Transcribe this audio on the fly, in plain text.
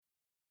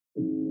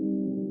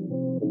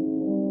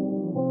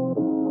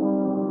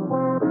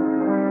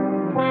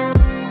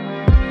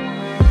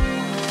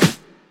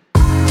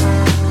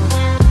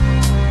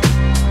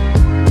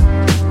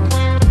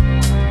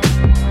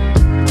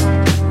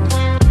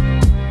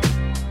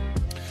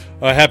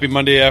Happy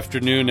Monday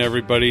afternoon,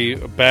 everybody.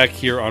 Back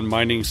here on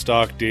Mining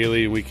Stock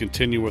Daily, we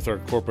continue with our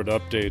corporate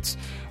updates.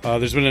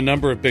 There's been a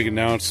number of big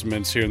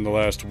announcements here in the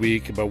last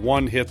week, but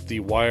one hit the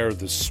wire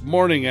this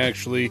morning,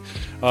 actually,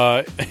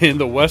 in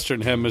the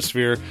Western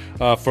Hemisphere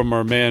from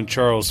our man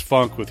Charles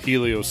Funk with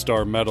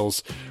Heliostar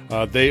Metals.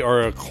 They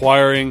are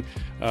acquiring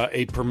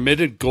a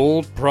permitted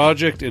gold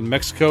project in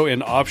Mexico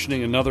and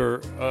optioning another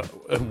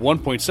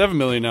 1.7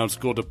 million ounce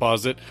gold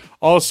deposit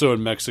also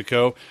in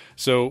Mexico.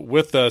 So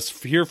with us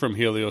here from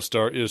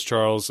Heliostar is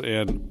Charles,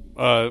 and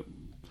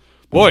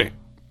boy,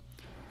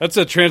 that's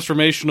a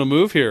transformational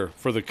move here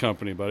for the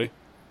company, buddy.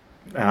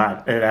 It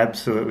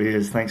absolutely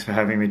is. Thanks for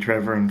having me,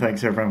 Trevor, and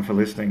thanks everyone for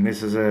listening.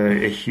 This is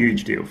a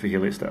huge deal for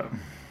Heliostar.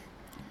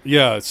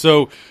 Yeah,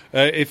 so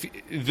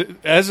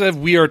as of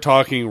we are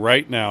talking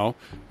right now,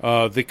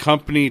 the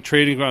company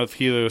trading out of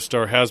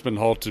Heliostar has been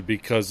halted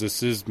because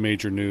this is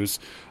major news.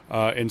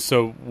 And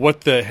so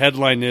what the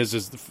headline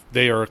is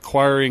they are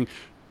acquiring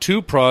two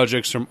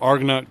projects from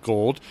Argonaut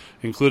Gold,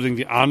 including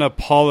the Ana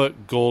Paula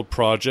Gold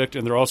Project,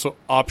 and they're also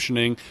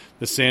optioning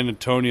the San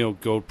Antonio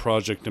Gold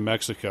Project in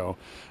Mexico.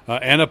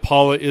 Ana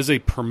Paula is a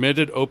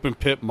permitted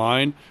open-pit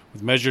mine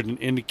with measured and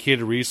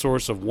indicated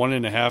resource of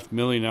 1.5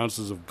 million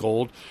ounces of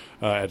gold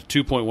at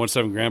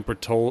 2.17 gram per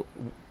ton,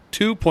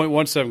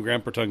 2.17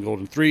 gram per ton gold,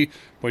 and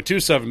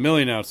 3.27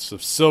 million ounces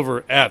of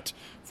silver at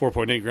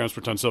 4.8 grams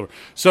per ton silver.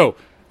 So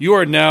you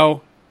are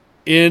now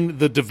in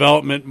the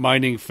development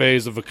mining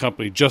phase of a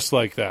company just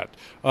like that.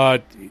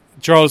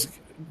 Charles,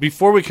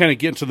 before we kind of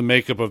get into the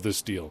makeup of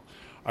this deal,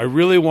 I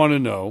really want to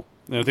know,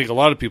 and I think a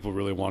lot of people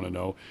really want to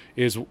know,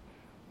 is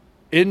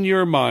in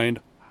your mind,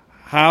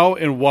 how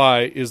and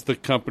why is the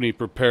company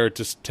prepared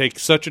to take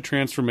such a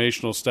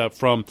transformational step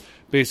from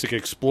basic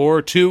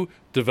explorer to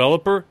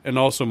developer and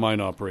also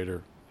mine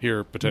operator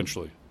here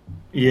potentially?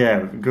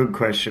 Yeah, good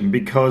question.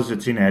 Because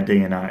it's in our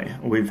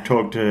DNA. We've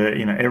talked to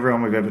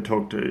everyone we've ever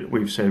talked to.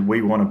 We've said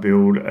we want to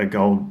build a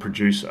gold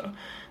producer.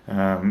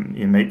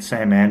 You meet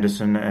Sam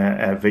Anderson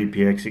at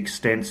VPX,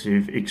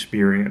 extensive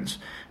experience,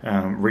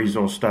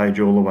 resource stage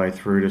all the way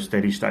through to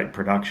steady state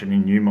production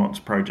in Newmont's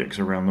projects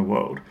around the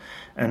world.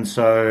 And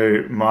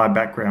so my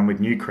background with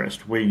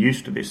Newcrest, we're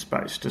used to this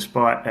space,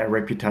 despite our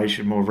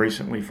reputation more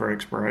recently for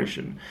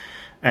exploration.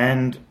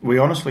 And we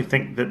honestly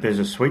think that there's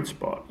a sweet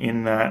spot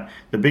in that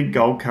the big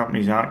gold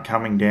companies aren't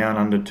coming down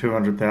under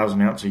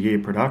 200,000 ounce a year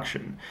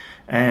production.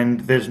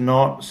 And there's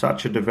not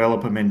such a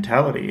developer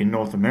mentality in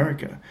North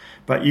America.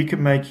 But you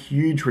can make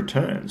huge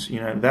returns.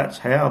 That's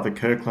how the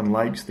Kirkland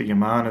Lakes, the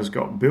Yamanas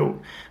got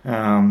built,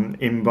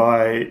 in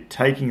by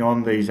taking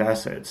on these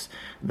assets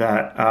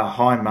that are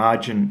high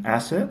margin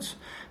assets.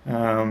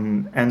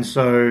 And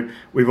so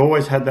we've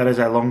always had that as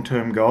our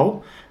long-term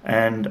goal,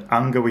 and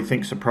Unga we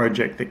think is a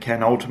project that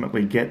can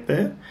ultimately get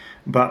there.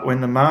 But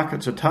when the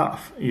markets are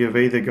tough, you've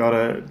either got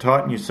to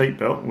tighten your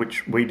seatbelt,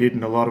 which we did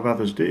and a lot of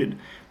others did,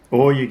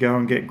 or you go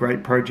and get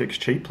great projects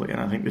cheaply. And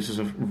I think this is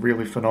a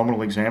really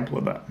phenomenal example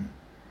of that.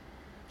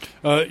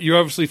 You're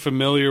obviously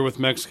familiar with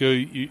Mexico.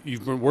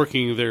 You've been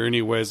working there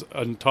anyways,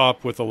 on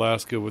top with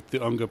Alaska with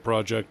the Unga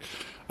project.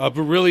 But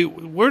really,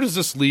 where does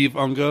this leave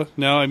Unga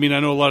now? I mean,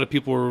 I know a lot of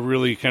people were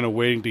really kind of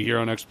waiting to hear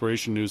on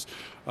exploration news.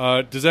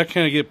 Does that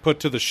kind of get put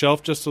to the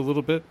shelf just a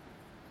little bit?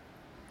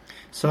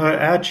 So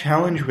our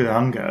challenge with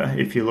Unga,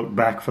 if you look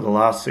back for the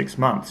last 6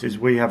 months, is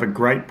we have a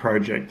great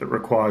project that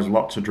requires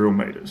lots of drill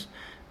meters.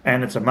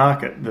 And it's a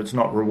market that's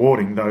not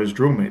rewarding those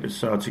drill meters,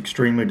 so it's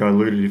extremely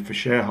dilutive for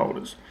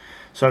shareholders.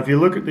 So if you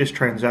look at this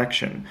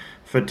transaction,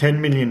 for $10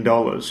 million,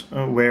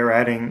 we're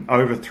adding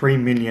over 3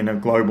 million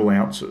of global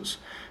ounces.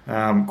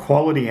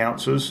 Quality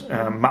ounces,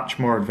 much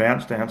more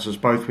advanced ounces,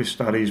 both with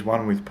studies,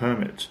 one with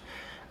permits.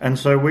 And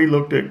so we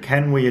looked at,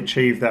 can we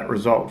achieve that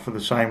result for the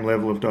same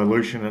level of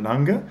dilution at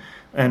Unga?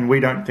 And we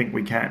don't think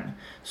we can.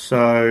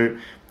 So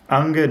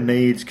Unga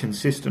needs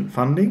consistent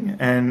funding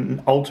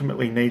and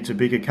ultimately needs a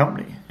bigger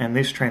company. And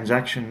this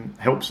transaction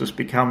helps us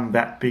become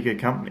that bigger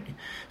company.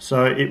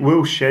 So it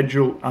will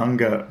schedule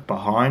Unga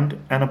behind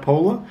Ana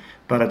Paula,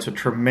 but it's a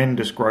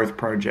tremendous growth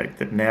project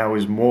that now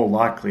is more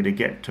likely to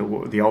get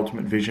to the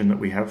ultimate vision that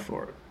we have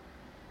for it.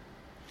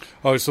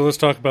 Oh, so let's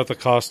talk about the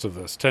cost of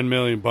this. $10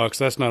 million.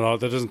 That's not all.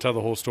 That doesn't tell the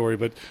whole story.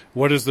 But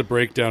what is the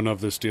breakdown of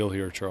this deal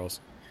here,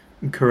 Charles?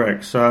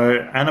 Correct.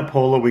 So Ana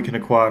Paula we can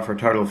acquire for a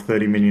total of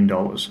 $30 million.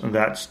 And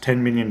that's $10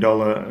 million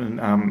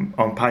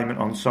on payment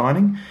on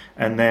signing.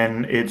 And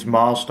then it's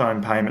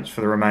milestone payments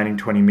for the remaining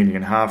 $20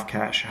 million, half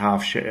cash,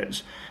 half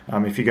shares.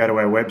 If you go to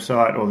our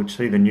website or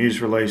see the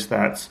news release,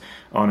 that's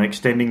on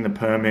extending the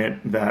permit,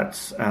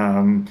 that's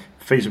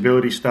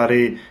feasibility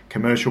study,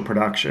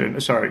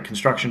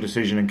 construction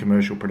decision and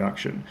commercial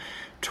production.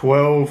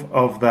 12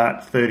 of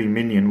that 30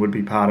 million would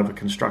be part of a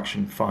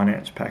construction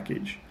finance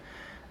package.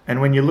 And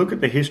when you look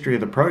at the history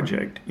of the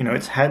project,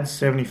 it's had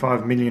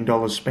 $75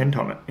 million spent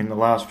on it in the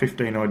last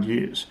 15 odd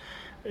years.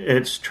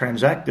 It's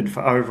transacted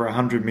for over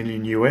 100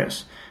 million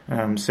US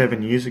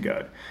 7 years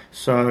ago.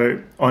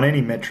 So on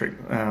any metric,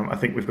 I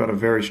think we've got a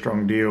very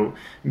strong deal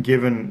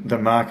given the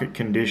market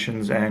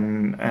conditions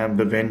and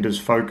the vendor's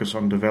focus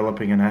on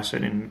developing an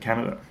asset in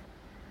Canada.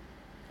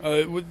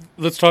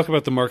 Let's talk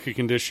about the market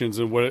conditions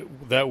and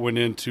that went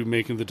into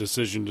making the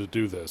decision to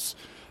do this.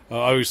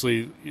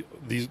 Obviously,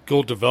 these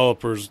gold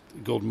developers,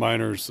 gold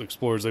miners,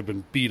 explorers, they've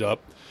been beat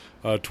up.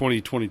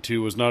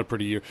 2022 was not a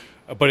pretty year,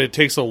 but it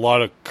takes a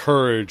lot of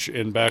courage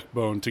and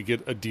backbone to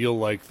get a deal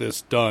like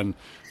this done,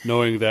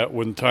 knowing that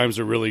when times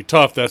are really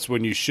tough, that's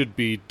when you should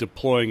be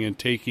deploying and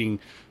taking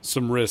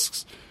some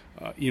risks.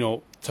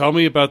 Tell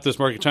me about this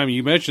market timing.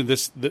 You mentioned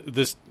this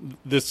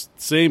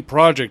same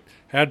project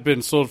had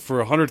been sold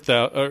for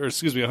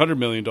 $100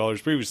 million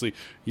previously.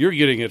 You're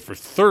getting it for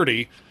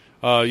 30.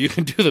 You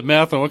can do the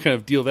math on what kind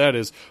of deal that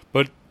is,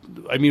 but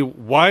I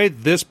mean, why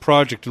this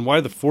project and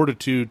why the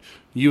fortitude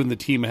you and the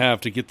team have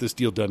to get this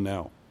deal done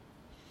now?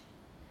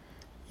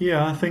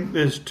 Yeah, I think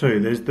there's two.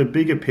 There's the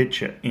bigger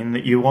picture in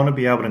that you want to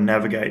be able to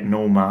navigate in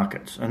all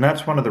markets. And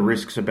that's one of the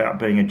risks about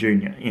being a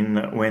junior, in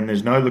that when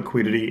there's no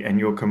liquidity and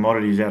your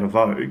commodity's out of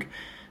vogue,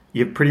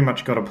 you've pretty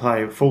much got to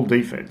play full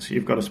defense.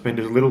 You've got to spend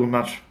as little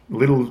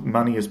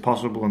money as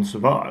possible and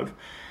survive.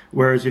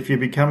 Whereas if you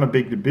become a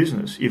big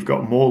business, you've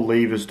got more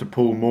levers to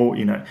pull more,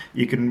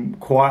 you can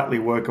quietly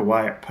work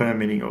away at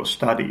permitting or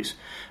studies.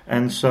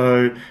 And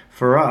so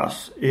for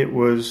us, it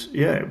was,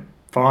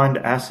 find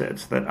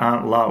assets that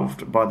aren't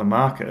loved by the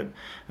market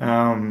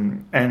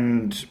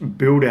and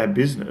build our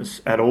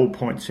business at all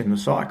points in the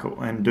cycle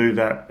and do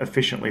that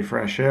efficiently for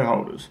our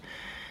shareholders.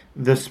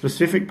 The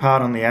specific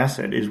part on the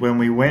asset is when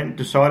we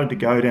decided to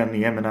go down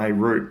the M&A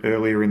route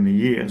earlier in the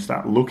year and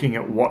start looking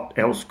at what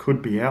else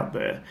could be out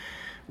there.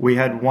 We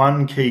had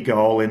one key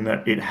goal in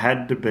that it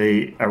had to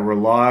be a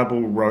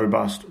reliable,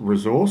 robust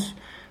resource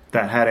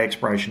that had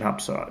exploration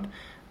upside.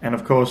 And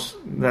of course,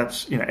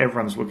 that's,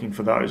 everyone's looking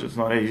for those. It's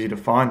not easy to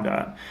find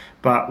that.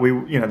 But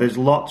there's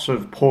lots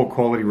of poor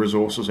quality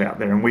resources out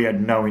there and we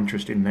had no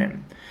interest in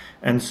them.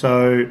 And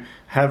so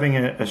having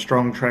a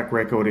strong track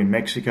record in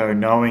Mexico,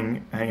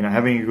 knowing,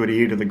 having a good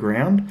ear to the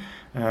ground,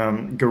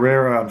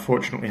 Guerrero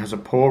unfortunately has a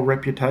poor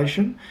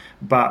reputation,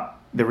 but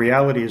the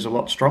reality is a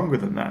lot stronger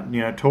than that.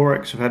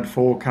 Torex have had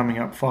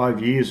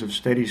 5 years of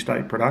steady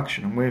state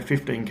production and we're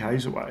 15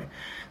 Ks away.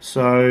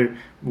 So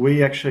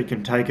we actually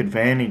can take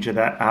advantage of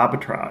that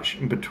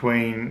arbitrage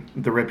between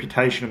the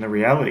reputation and the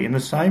reality in the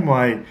same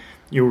way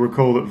you'll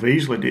recall that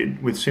Vizsla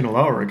did with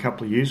Sinaloa a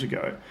couple of years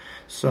ago.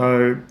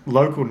 So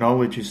local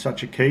knowledge is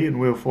such a key and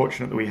we were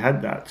fortunate that we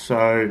had that.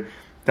 So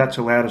that's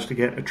allowed us to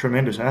get a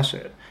tremendous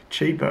asset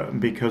cheaper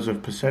because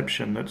of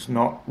perception that's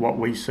not what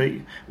we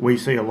see. We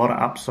see a lot of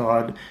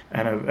upside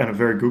and a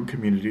very good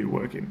community to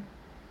work in.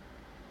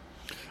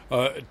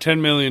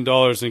 $10 million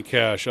in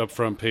cash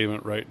upfront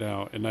payment right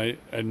now, and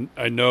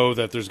I know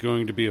that there's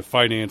going to be a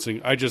financing.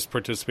 I just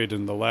participated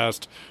in the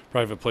last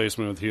private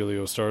placement with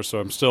Heliostar, so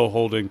I'm still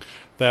holding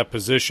that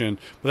position.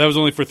 But that was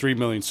only for $3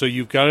 million. So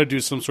you've got to do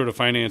some sort of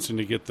financing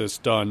to get this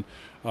done.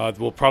 It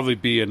will probably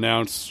be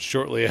announced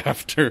shortly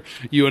after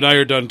you and I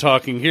are done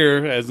talking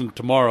here, as in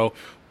tomorrow.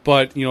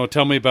 But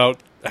tell me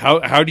about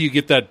how do you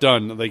get that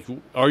done? Like,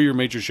 are your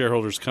major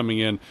shareholders coming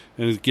in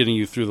and getting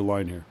you through the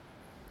line here?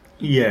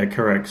 Yeah,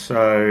 correct.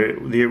 So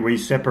we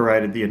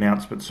separated the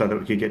announcement so that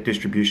we could get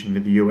distribution to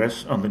the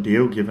US on the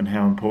deal, given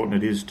how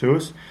important it is to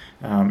us.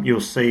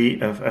 You'll see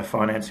a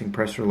financing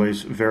press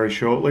release very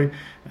shortly.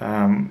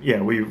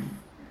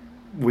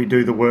 We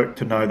do the work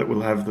to know that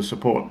we'll have the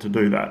support to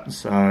do that.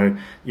 So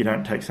you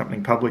don't take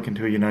something public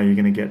until you know you're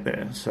going to get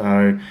there.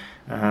 So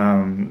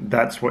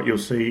that's what you'll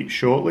see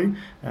shortly.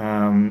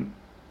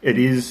 It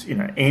is,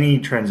 any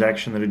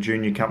transaction that a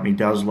junior company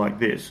does like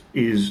this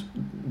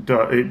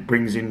it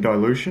brings in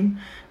dilution.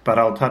 But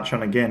I'll touch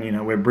on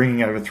again, we're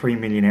bringing over 3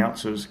 million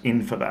ounces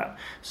in for that.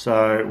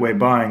 So we're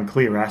buying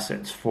clear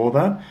assets for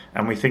that,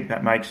 and we think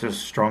that makes us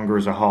stronger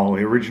as a whole.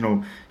 The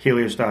original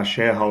Heliostar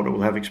shareholder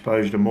will have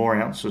exposure to more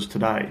ounces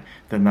today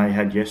than they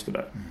had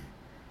yesterday.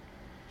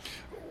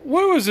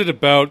 What was it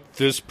about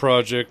this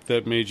project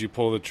that made you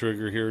pull the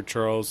trigger here,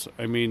 Charles?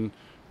 I mean,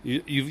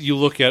 you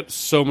look at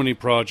so many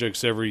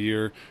projects every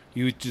year.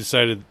 You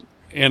decided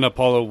Ana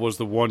Paula was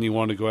the one you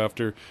wanted to go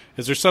after.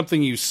 Is there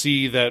something you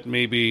see that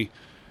maybe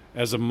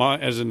as an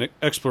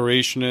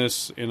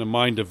explorationist and a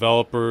mine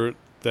developer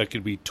that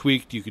could be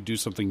tweaked, you could do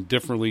something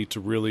differently to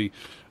really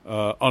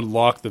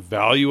unlock the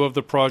value of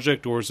the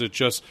project? Or is it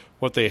just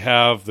what they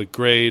have, the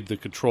grade, the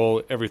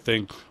control,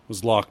 everything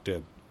was locked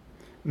in?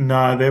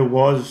 No, there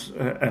was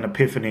an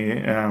epiphany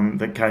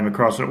that came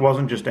across. It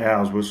wasn't just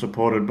ours. It was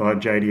supported by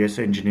JDS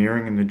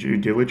Engineering and the due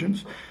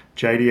diligence.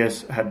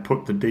 JDS had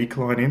put the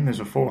decline in. There's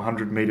a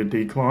 400-metre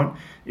decline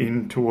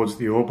in towards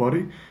the ore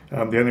body. The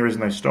only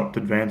reason they stopped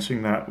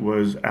advancing that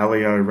was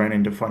Alio ran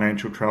into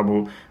financial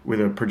trouble with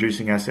a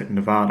producing asset in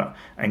Nevada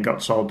and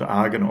got sold to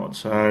Argonaut.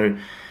 So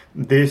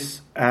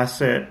this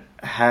asset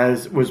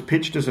was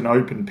pitched as an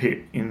open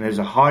pit. There's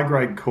a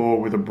high-grade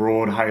core with a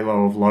broad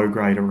halo of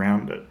low-grade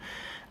around it.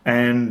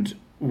 And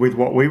with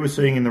what we were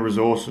seeing in the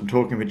resource and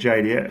talking with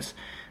JDS,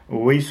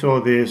 we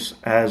saw this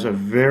as a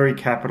very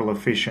capital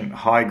efficient,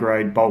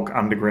 high-grade bulk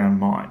underground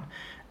mine.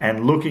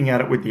 And looking at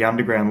it with the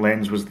underground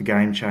lens was the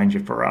game changer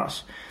for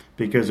us.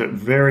 because it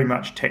very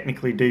much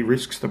technically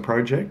de-risks the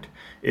project.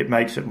 It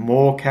makes it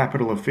more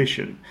capital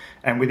efficient.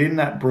 And within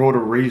that broader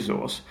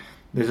resource,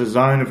 there's a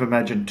zone of,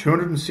 imagine,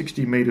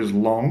 260 metres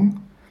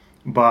long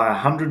by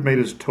 100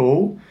 metres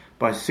tall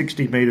by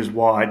 60 metres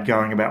wide,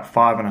 going about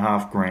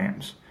 5.5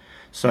 grams.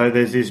 So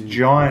there's this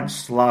giant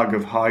slug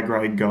of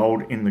high-grade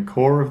gold in the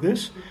core of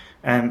this,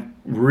 and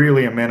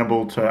really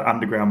amenable to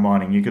underground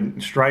mining. You can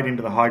straight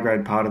into the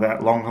high-grade part of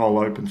that, long hole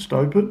open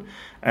stope it,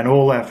 and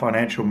all our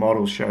financial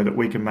models show that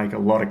we can make a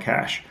lot of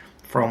cash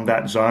from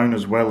that zone,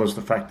 as well as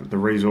the fact that the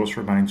resource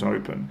remains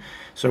open.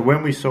 So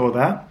when we saw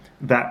that,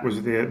 that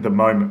was the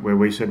moment where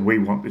we said we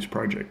want this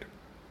project.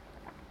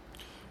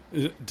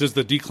 Does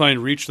the decline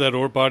reach that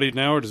ore body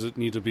now, or does it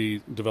need to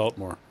be developed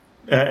more?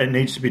 It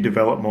needs to be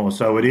developed more.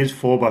 So it is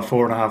 4 by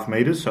 4.5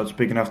 metres, so it's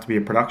big enough to be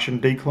a production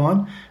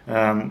decline.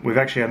 We've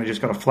actually only just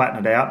got to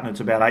flatten it out, and it's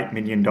about $8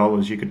 million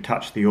you could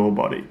touch the ore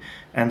body.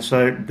 And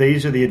so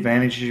these are the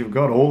advantages you've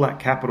got. All that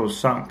capital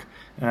sunk,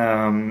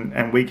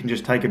 and we can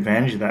just take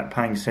advantage of that,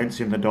 paying cents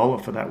in the dollar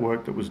for that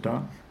work that was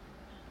done.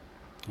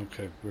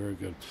 Okay, very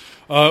good.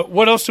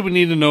 What else do we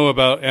need to know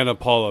about Ana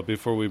Paula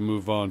before we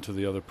move on to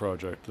the other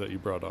project that you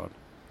brought on?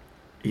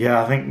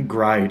 Yeah, I think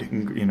grade.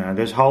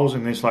 There's holes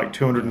in this like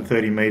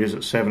 230 metres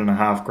at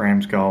 7.5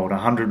 grams gold,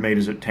 100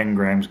 metres at 10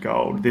 grams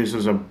gold. This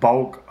is a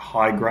bulk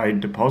high-grade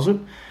deposit,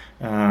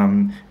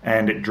 and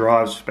it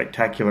drives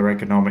spectacular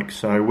economics.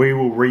 So we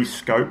will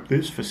re-scope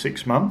this for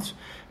 6 months.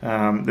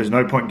 There's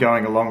no point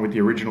going along with the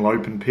original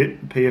open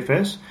pit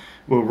PFS.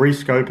 We'll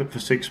re-scope it for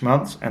 6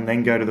 months and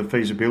then go to the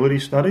feasibility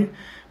study.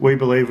 We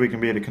believe we can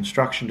be at a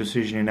construction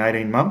decision in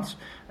 18 months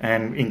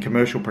and in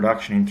commercial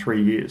production in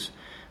 3 years.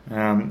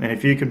 And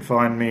if you can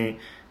find me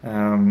a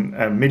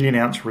 1 million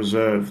ounce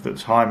reserve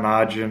that's high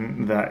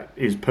margin, that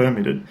is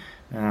permitted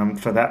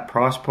for that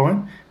price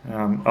point,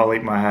 I'll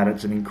eat my hat.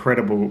 It's an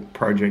incredible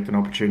project and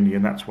opportunity,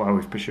 and that's why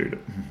we've pursued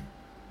it.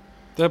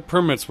 That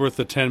permit's worth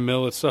the 10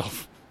 mil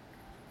itself.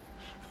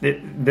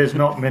 There's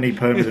not many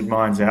permitted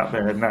mines out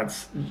there, and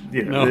that's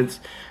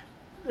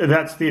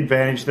that's the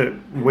advantage that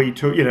we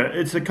took.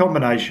 It's a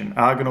combination.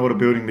 Argonaut are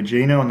building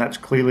Magino, and that's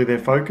clearly their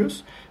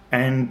focus.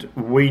 And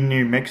we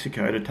knew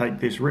Mexico to take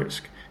this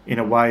risk in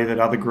a way that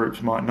other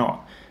groups might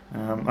not.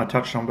 I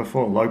touched on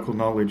before, local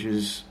knowledge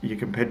is your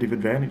competitive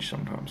advantage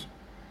sometimes.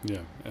 Yeah,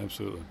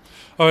 absolutely.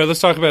 All right,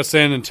 let's talk about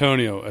San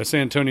Antonio.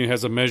 San Antonio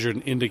has a measured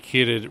and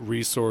indicated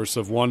resource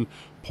of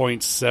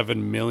 1.7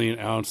 million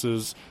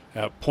ounces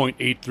at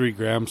 0.83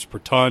 grams per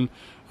ton.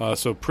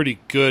 So pretty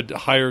good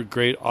higher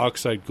grade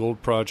oxide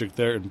gold project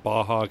there in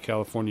Baja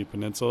California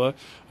Peninsula.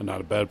 Not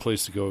a bad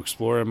place to go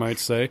explore, I might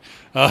say.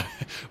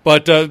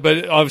 But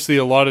obviously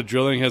a lot of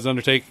drilling has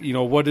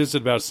undertaken. What is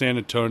it about San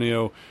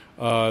Antonio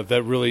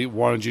that really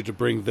wanted you to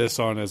bring this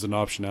on as an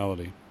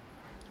optionality?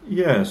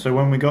 Yeah, so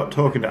when we got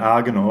talking to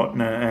Argonaut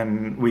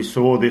and we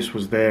saw this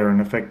was there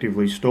and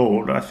effectively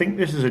stalled, I think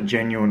this is a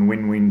genuine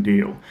win-win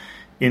deal,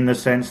 in the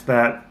sense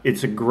that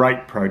it's a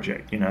great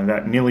project.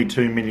 That nearly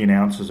 2 million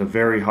ounces are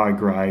very high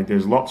grade.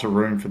 There's lots of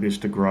room for this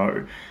to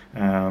grow.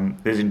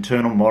 There's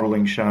internal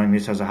modelling showing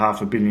this has a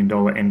 $500 million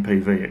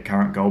NPV at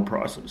current gold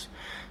prices.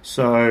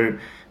 So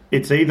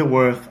it's either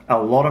worth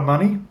a lot of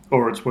money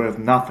or it's worth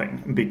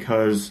nothing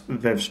because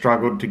they've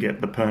struggled to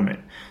get the permit.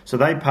 So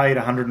they paid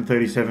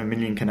 137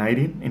 million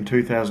Canadian in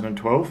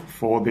 2012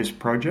 for this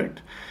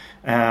project,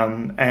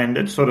 and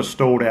it sort of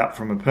stalled out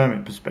from a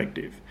permit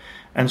perspective.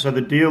 And so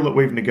the deal that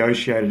we've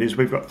negotiated is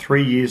we've got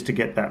 3 years to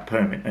get that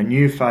permit, a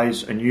new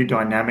phase, a new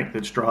dynamic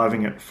that's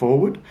driving it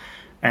forward.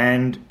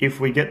 And if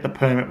we get the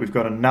permit, we've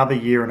got another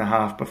 1.5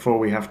 years before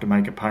we have to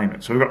make a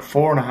payment. So we've got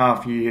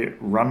 4.5 year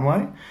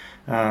runway,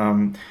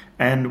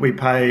 and we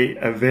pay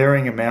a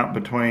varying amount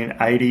between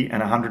 80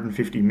 and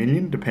 150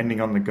 million, depending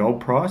on the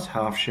gold price,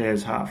 half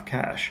shares, half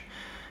cash.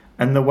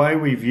 And the way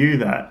we view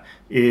that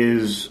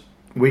is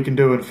we can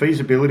do a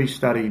feasibility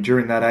study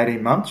during that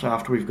 18 months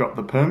after we've got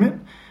the permit,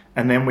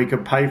 and then we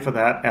could pay for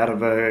that out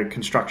of a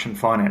construction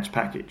finance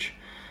package.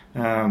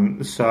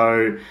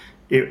 So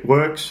it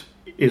works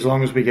as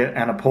long as we get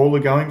Ana Paula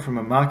going from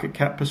a market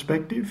cap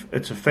perspective.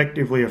 It's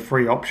effectively a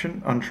free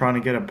option on trying to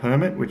get a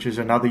permit, which is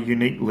another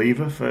unique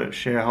lever for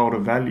shareholder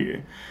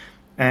value.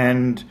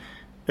 And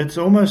it's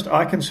almost,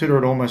 I consider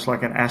it almost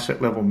like an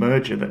asset level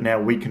merger that now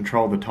we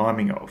control the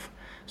timing of.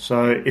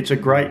 So it's a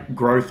great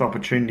growth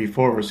opportunity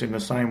for us in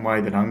the same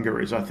way that Unga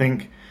is. I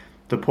think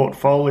the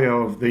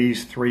portfolio of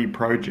these 3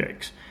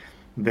 projects,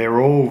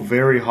 they're all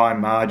very high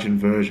margin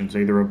versions,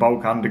 either a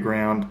bulk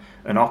underground,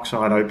 an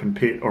oxide open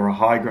pit, or a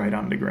high grade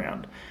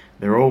underground.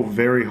 They're all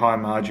very high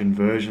margin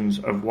versions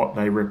of what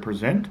they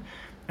represent.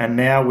 And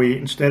now we,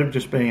 instead of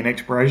just being an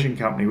exploration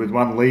company with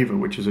one lever,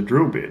 which is a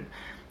drill bit,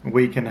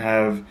 we can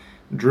have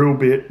drill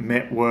bit,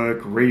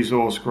 network,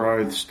 resource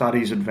growth,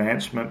 studies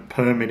advancement,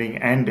 permitting,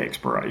 and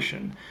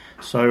exploration.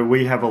 So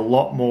we have a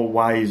lot more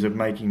ways of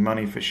making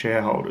money for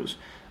shareholders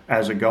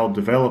as a gold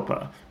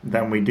developer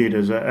than we did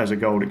as a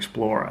gold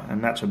explorer,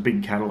 and that's a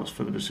big catalyst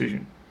for the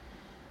decision.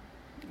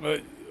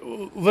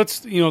 let's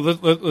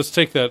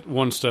take that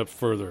one step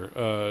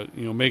further.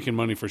 Making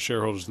money for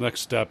shareholders.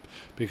 Next step,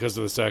 because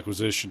of this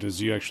acquisition,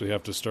 is you actually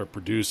have to start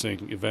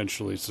producing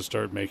eventually to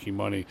start making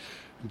money,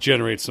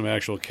 generate some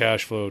actual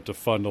cash flow to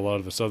fund a lot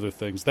of this other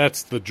things.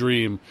 That's the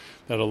dream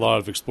that a lot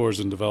of explorers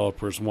and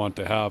developers want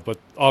to have. But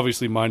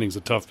obviously, mining's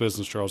a tough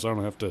business, Charles. I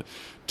don't have to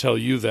tell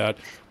you that.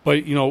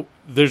 But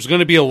there's going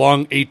to be a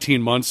long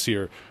 18 months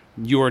here.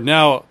 You are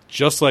now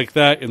just like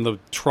that in the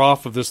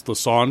trough of this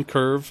Lassonde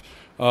curve.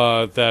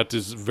 That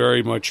is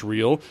very much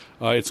real.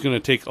 It's going to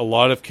take a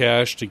lot of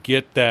cash to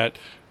get that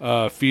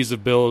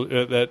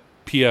feasibility, that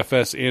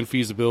PFS and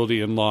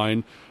feasibility in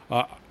line.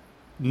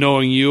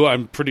 Knowing you,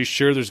 I'm pretty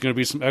sure there's going to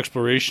be some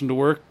exploration to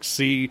work,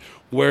 see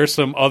where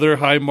some other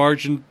high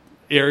margin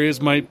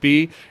areas might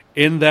be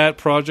in that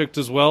project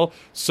as well.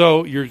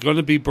 So you're going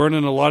to be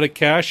burning a lot of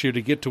cash here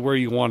to get to where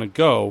you want to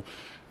go.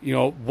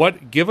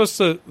 Give us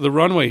the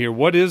runway here.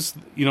 What is,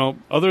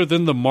 other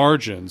than the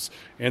margins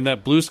and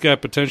that blue sky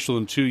potential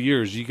in 2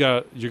 years,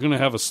 you're going to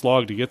have a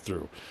slog to get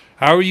through.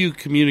 How are you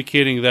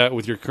communicating that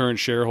with your current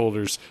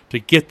shareholders to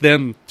get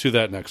them to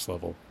that next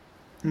level?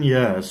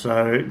 Yeah,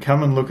 so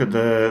come and look at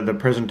the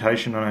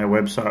presentation on our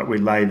website. We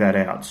lay that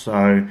out.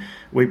 So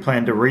we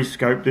plan to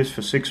rescope this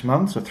for 6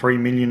 months, a $3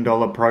 million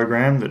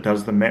program that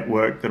does the met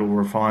work that will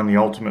refine the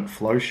ultimate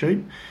flow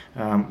sheet.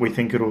 We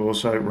think it will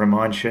also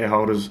remind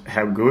shareholders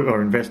how good,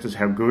 or investors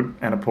how good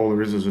Ana Paula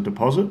is as a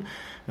deposit.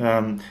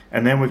 And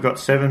then we've got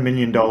 $7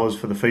 million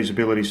for the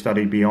feasibility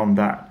study beyond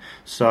that.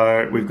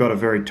 So we've got a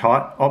very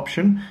tight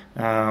option,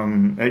 a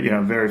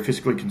very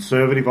fiscally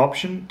conservative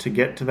option to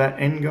get to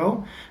that end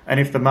goal. And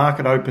if the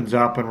market opens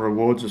up and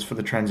rewards us for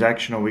the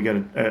transaction, or we get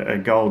a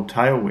gold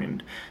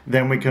tailwind,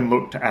 then we can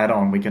look to add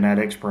on. We can add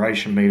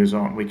exploration meters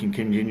on. We can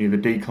continue the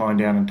decline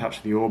down and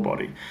touch the ore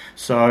body.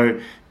 So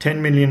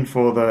 10 million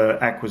for the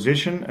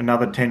acquisition,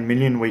 another 10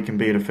 million we can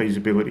be at a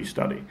feasibility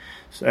study,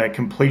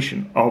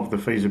 completion of the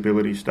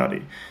feasibility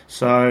study.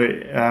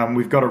 So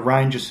we've got a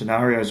range of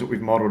scenarios that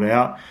we've modelled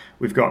out.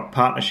 We've got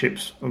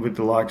partnerships with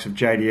the likes of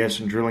JDS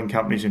and drilling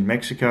companies in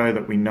Mexico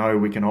that we know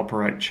we can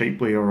operate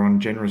cheaply or on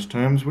generous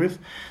terms with.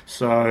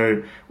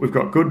 So we've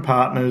got good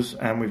partners,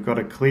 and we've got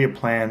a clear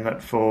plan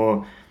that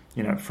for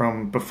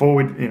from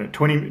before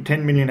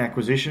 10 million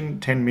acquisition,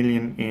 10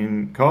 million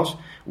in cost,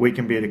 we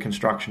can be at a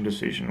construction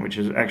decision, which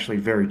is actually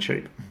very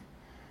cheap.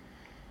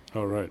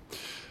 All right.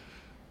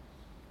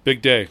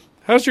 Big day.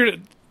 How's your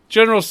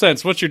general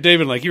sense? What's your day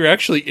been like? You're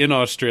actually in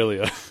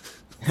Australia.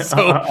 So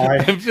I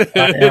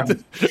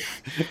am.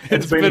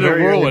 It's been a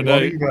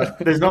whirlwind. But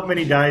there's not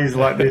many days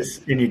like this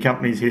in your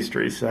company's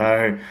history.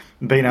 So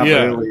being up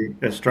early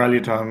Australia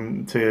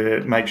time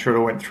to make sure it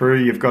all went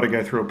through, you've got to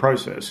go through a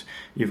process.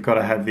 You've got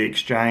to have the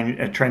exchange.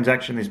 A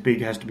transaction this big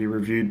has to be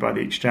reviewed by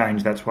the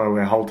exchange. That's why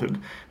we're halted.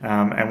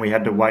 And we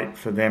had to wait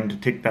for them to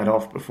tick that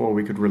off before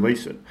we could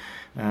release it.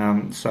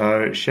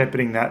 So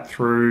shepherding that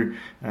through,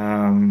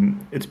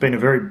 it's been a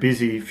very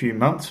busy few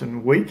months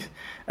and weeks.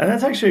 And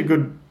that's actually a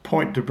good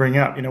point to bring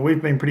up.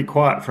 We've been pretty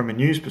quiet from a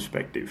news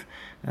perspective.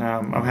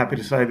 I'm happy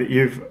to say that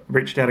you've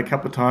reached out a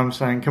couple of times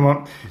saying, come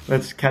on,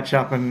 let's catch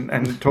up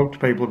and talk to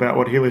people about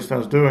what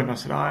Heliostar's doing. I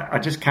said, I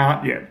just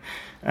can't yet.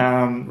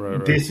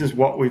 Right. This is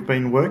what we've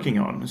been working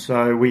on.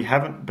 So we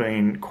haven't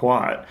been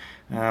quiet.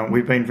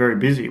 We've been very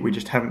busy. We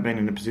just haven't been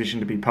in a position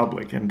to be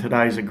public. And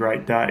today's a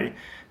great day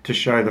to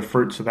show the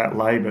fruits of that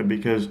labour,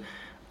 because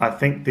I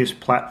think this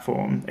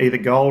platform, either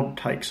gold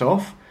takes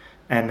off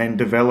and then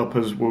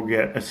developers will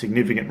get a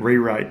significant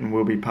re-rate and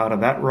we'll be part of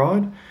that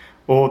ride,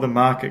 or the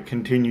market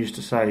continues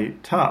to say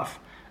tough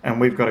and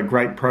we've got a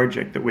great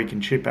project that we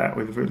can chip at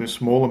with a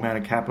small amount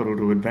of capital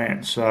to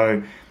advance.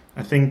 So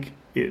I think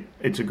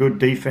it's a good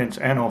defence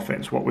and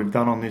offence what we've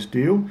done on this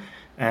deal,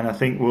 and I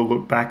think we'll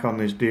look back on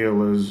this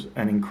deal as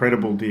an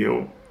incredible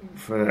deal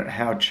for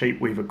how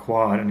cheap we've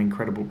acquired an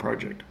incredible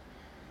project.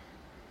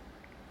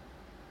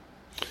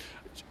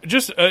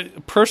 Just a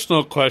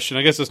personal question.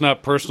 I guess it's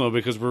not personal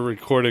because we're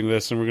recording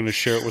this and we're going to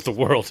share it with the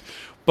world.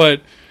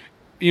 But,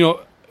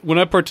 when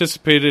I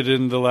participated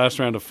in the last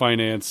round of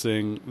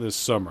financing this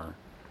summer,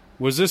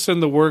 was this in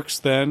the works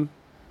then?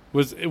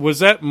 Was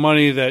that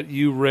money that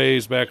you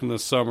raised back in the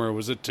summer,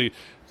 was it to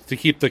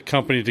keep the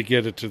company to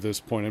get it to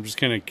this point? I'm just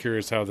kind of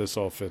curious how this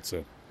all fits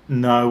in.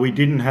 No, we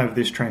didn't have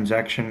this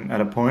transaction at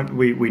a point.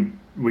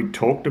 We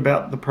talked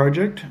about the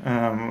project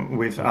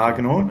with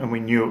Argonaut, and we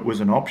knew it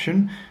was an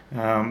option.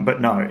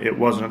 But no, it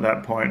wasn't at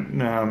that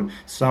point.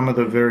 Some of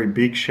the very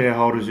big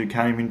shareholders who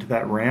came into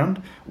that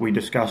round, we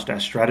discussed our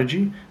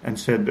strategy and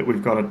said that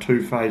we've got a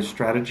two-phase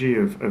strategy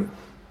of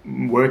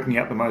working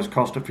out the most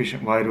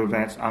cost-efficient way to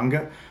advance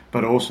Unga,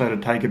 but also to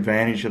take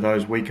advantage of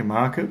those weaker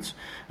markets.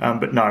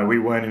 But no, we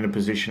weren't in a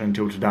position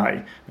until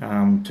today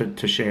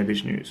to share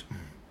this news.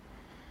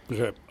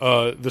 Okay.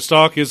 The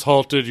stock is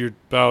halted. You're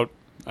about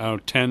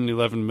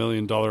 $10-11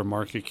 million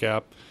market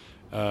cap.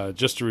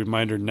 Just a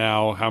reminder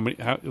now,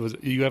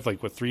 you have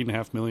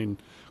 3.5 million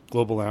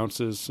global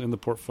ounces in the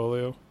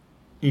portfolio?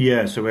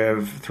 Yeah, so we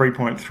have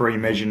 3.3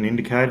 measured and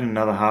indicated,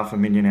 another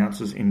 500,000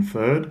 ounces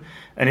inferred.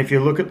 And if you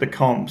look at the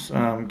comps,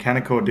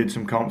 Canaccord did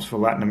some comps for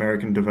Latin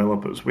American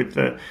developers. With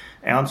the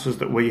ounces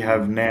that we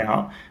have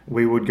now,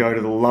 we would go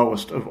to the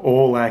lowest of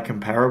all our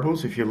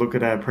comparables. If you look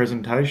at our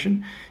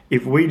presentation,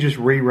 if we just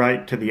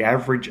re-rate to the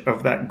average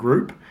of that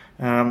group,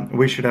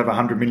 we should have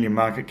 100 million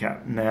market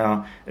cap.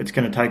 Now, it's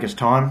going to take us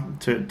time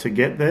to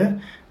get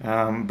there,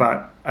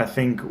 but I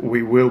think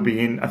we will be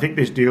in. I think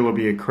this deal will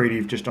be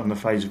accretive just on the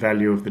face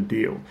value of the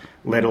deal,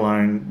 let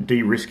alone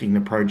de-risking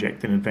the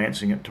project and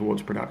advancing it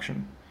towards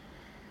production.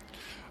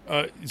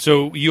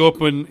 So you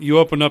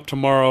open up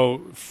tomorrow,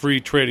 free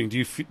trading.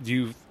 Do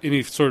you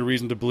any sort of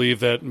reason to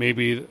believe that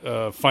maybe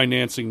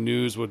financing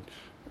news would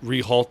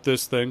re-halt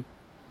this thing?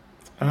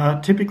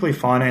 Typically,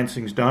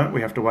 financings don't.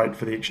 We have to wait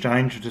for the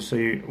exchange to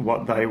see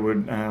what they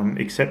would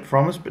accept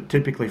from us, but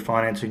typically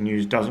financing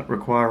news doesn't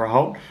require a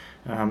halt.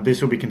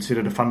 This will be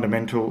considered a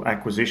fundamental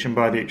acquisition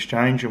by the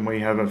exchange, and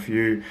we have a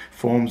few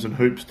forms and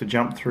hoops to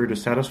jump through to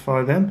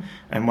satisfy them.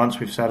 And once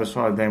we've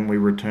satisfied them, we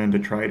return to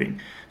trading.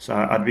 So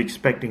I'd be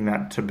expecting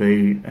that to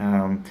be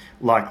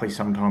likely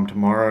sometime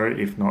tomorrow,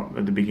 if not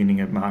at the beginning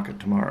of market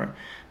tomorrow.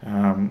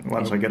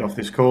 Once I get off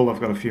this call,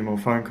 I've got a few more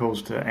phone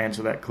calls to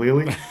answer that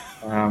clearly.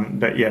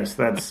 But yes,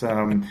 that's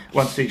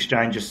once the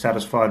exchange is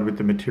satisfied with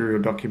the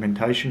material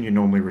documentation, you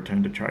normally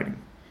return to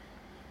trading.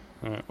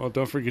 All right. Well,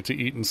 don't forget to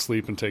eat and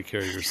sleep and take care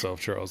of yourself,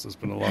 Charles. It's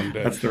been a long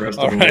day. That's the rest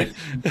of the week.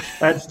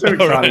 That's too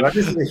exciting. Right.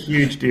 This is a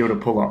huge deal to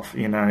pull off.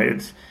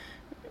 There's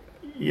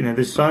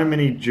so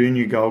many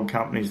junior gold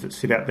companies that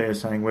sit out there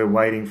saying we're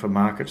waiting for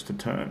markets to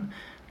turn.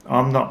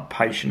 I'm not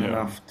patient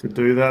enough to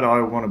do that. I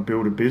want to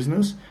build a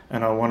business,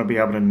 and I want to be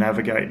able to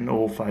navigate in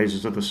all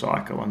phases of the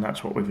cycle, and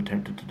that's what we've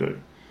attempted to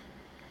do.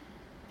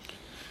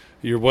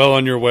 You're well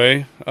on your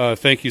way.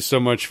 Thank you so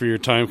much for your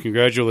time.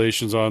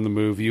 Congratulations on the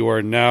move. You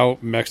are now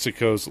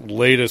Mexico's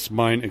latest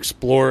mine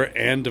explorer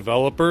and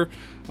developer.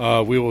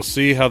 We will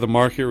see how the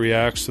market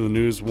reacts to the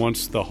news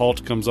once the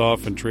halt comes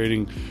off and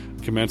trading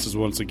commences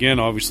once again.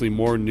 Obviously,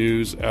 more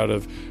news out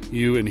of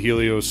you and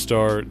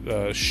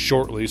Heliostar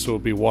shortly, so we'll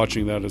be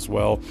watching that as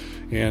well,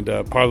 and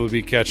probably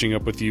be catching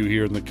up with you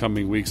here in the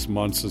coming weeks,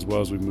 months, as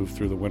well as we move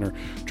through the winter.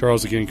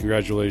 Charles, again,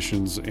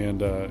 congratulations,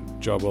 and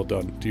job well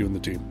done to you and the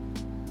team.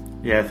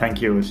 Yeah,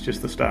 thank you. It's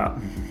just the start.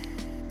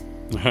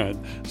 All right.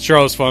 It's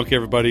Charles Funk,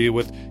 everybody,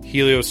 with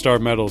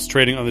Heliostar Metals,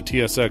 trading on the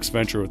TSX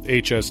Venture with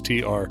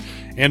HSTR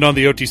and on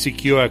the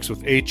OTCQX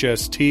with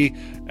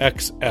HSTXF.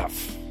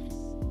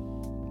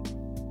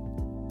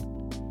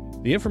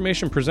 The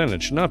information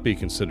presented should not be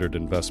considered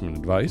investment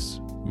advice.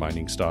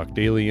 Mining Stock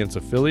Daily and its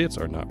affiliates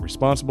are not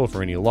responsible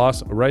for any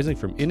loss arising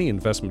from any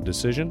investment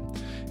decision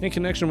in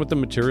connection with the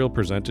material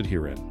presented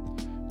herein.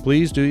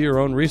 Please do your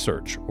own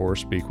research or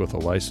speak with a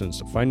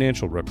licensed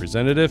financial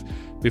representative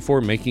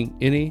before making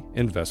any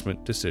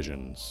investment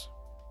decisions.